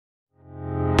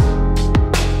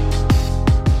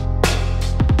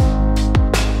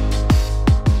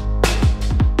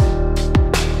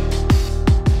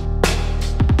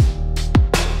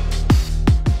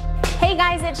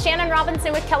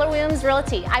Johnson with Keller Williams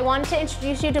Realty. I wanted to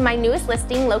introduce you to my newest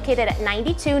listing located at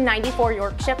 9294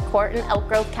 Yorkship Court in Elk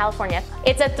Grove, California.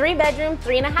 It's a 3-bedroom,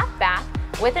 3.5 bath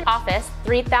with an office,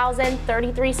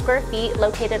 3,033 square feet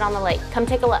located on the lake. Come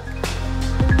take a look.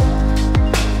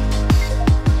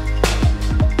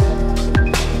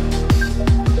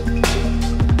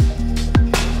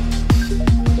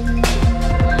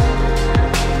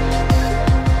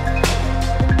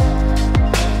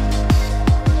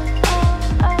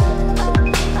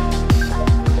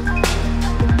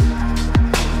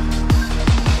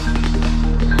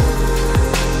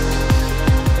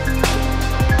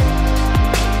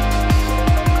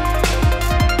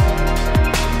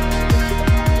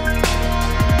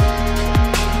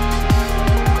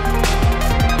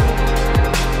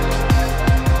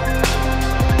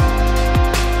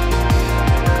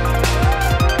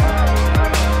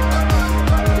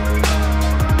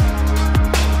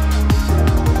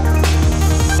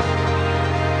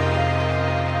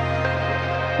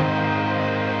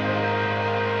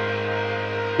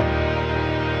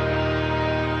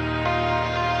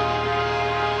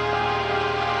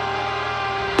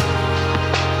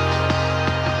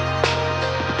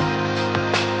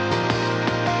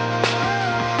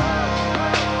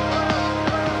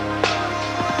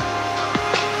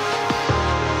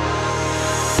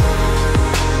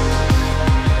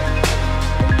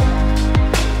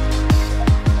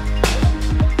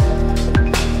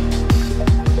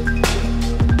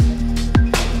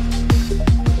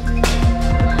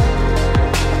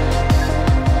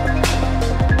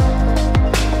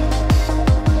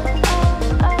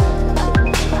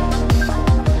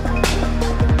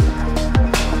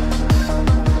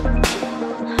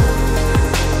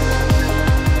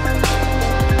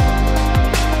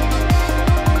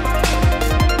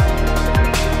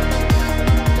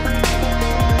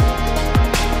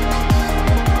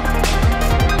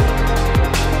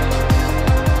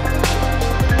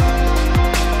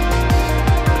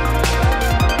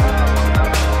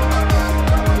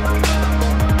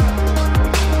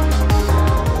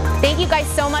 Thank you guys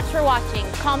so much for watching.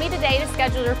 Call me today to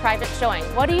schedule your private showing.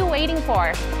 What are you waiting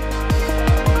for?